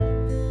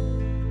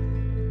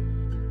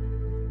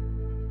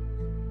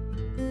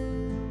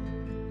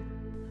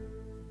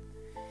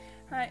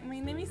my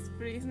name is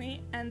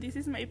Brisney and this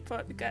is my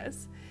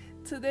podcast.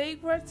 Today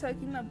we're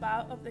talking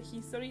about of the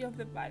history of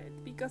the ballet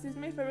because it's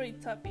my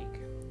favorite topic.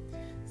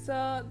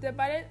 So the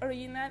ballet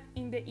originated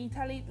in the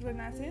Italy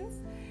Renaissance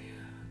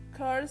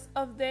course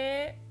of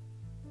the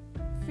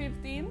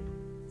 15th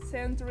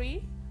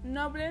century.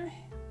 Noblemen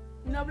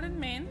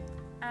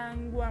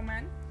and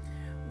women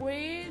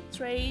were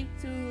trained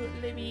to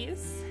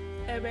levies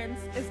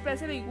events,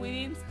 especially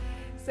weddings,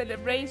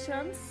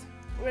 celebrations,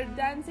 where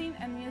dancing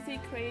and music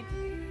create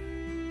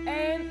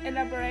an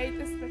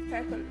elaborate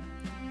spectacle.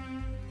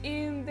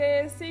 In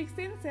the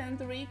 16th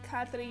century,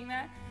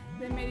 Caterina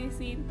de'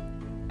 Medici,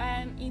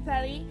 an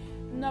Italian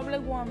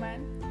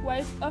noblewoman,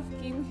 wife of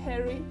King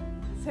Henry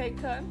II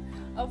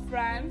of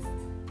France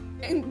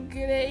and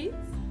great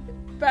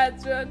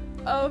patron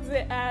of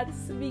the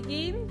arts,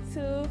 began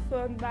to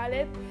found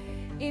ballet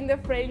in the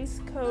French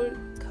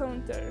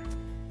counter.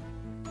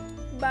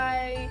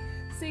 By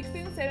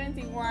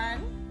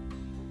 1671,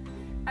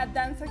 a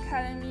dance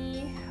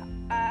academy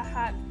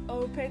had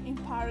opened in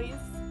Paris,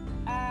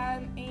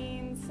 and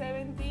in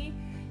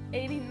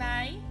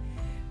 1789,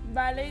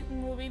 ballet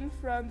moving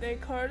from the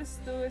course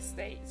to the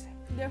stage.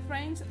 The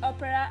French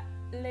opera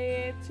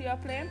Le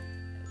Triomphe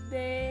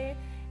de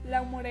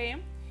l'Amour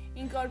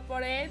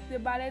incorporated the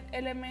ballet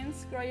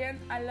elements growing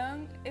a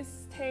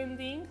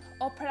long-standing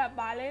opera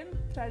ballet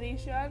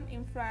tradition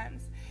in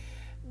France.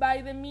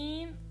 By the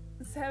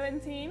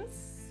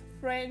mid-17th,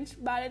 French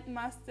ballet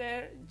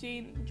master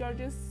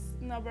Jean-Georges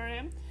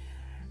Noverre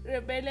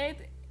rebelled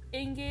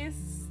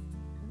against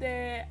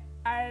the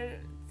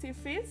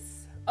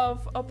artifice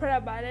of opera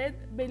ballet,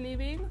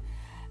 believing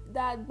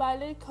that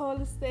ballet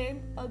could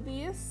stand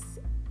odious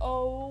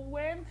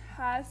when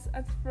has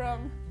a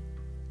from.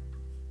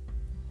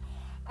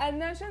 And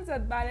notions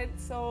that ballet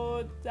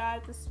saw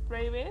that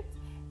spread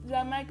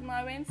dramatic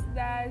moments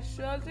that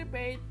should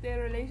repeat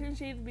the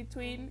relationship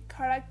between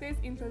characters,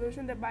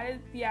 introducing the ballet,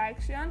 the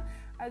action,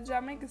 and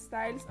dramatic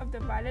styles of the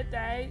ballet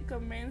that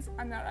commence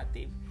a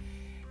narrative.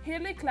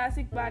 Early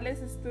classic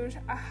ballets such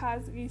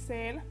as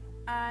Giselle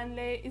and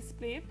Les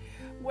Esprits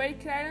were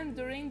created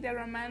during the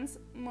Romance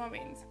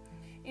movement.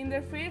 In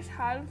the first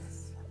half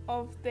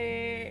of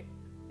the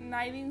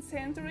 19th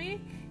century,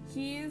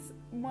 his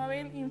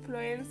movement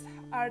influenced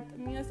art,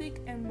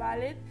 music, and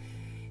ballet.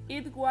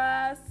 It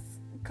was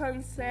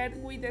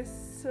concerned with the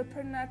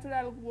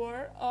supernatural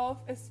world of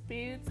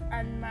spirits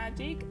and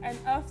magic, and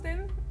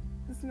often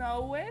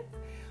snowed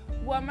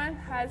woman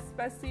as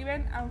passive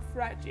and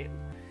fragile.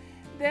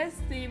 These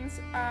themes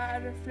are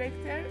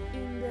reflected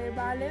in the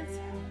ballets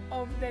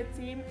of the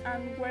time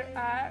and were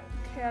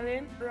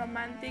called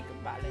romantic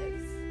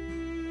ballets.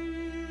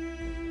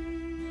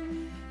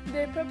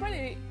 The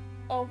popularity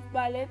of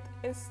ballet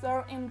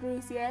started in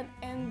Russia,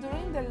 and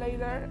during the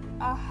later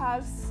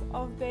half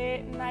of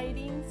the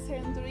 19th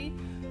century,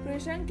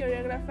 Russian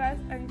choreographers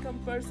and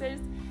composers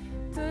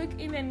took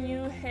in a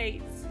new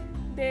heights.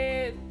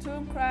 The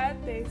Tomb-Raider,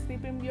 The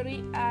Sleeping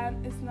Beauty,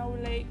 and Snow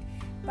Lake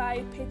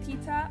by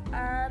Petita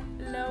and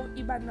Leo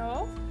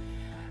Ivanov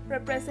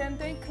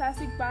represented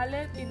classic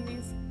ballet in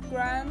these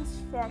grand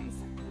forms.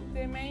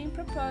 The main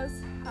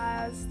purpose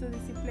has to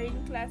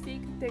discipline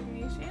classic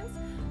technicians,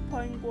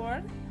 point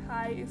work,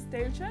 high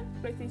extension,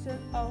 precision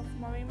of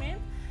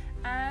movement,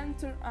 and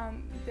turn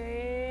on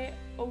the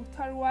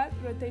outward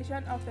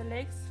rotation of the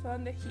legs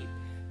from the hip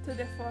to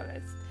the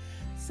forehead.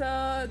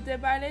 So the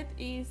ballet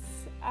is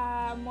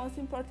a most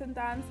important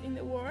dance in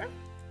the world,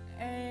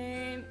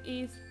 and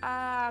it's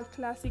a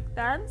classic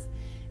dance,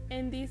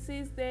 and this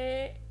is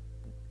the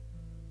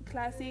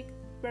classic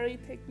very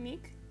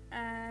technique,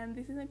 and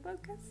this is my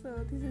podcast,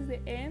 so this is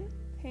the end.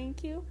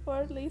 Thank you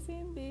for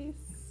listening this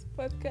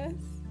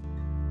podcast.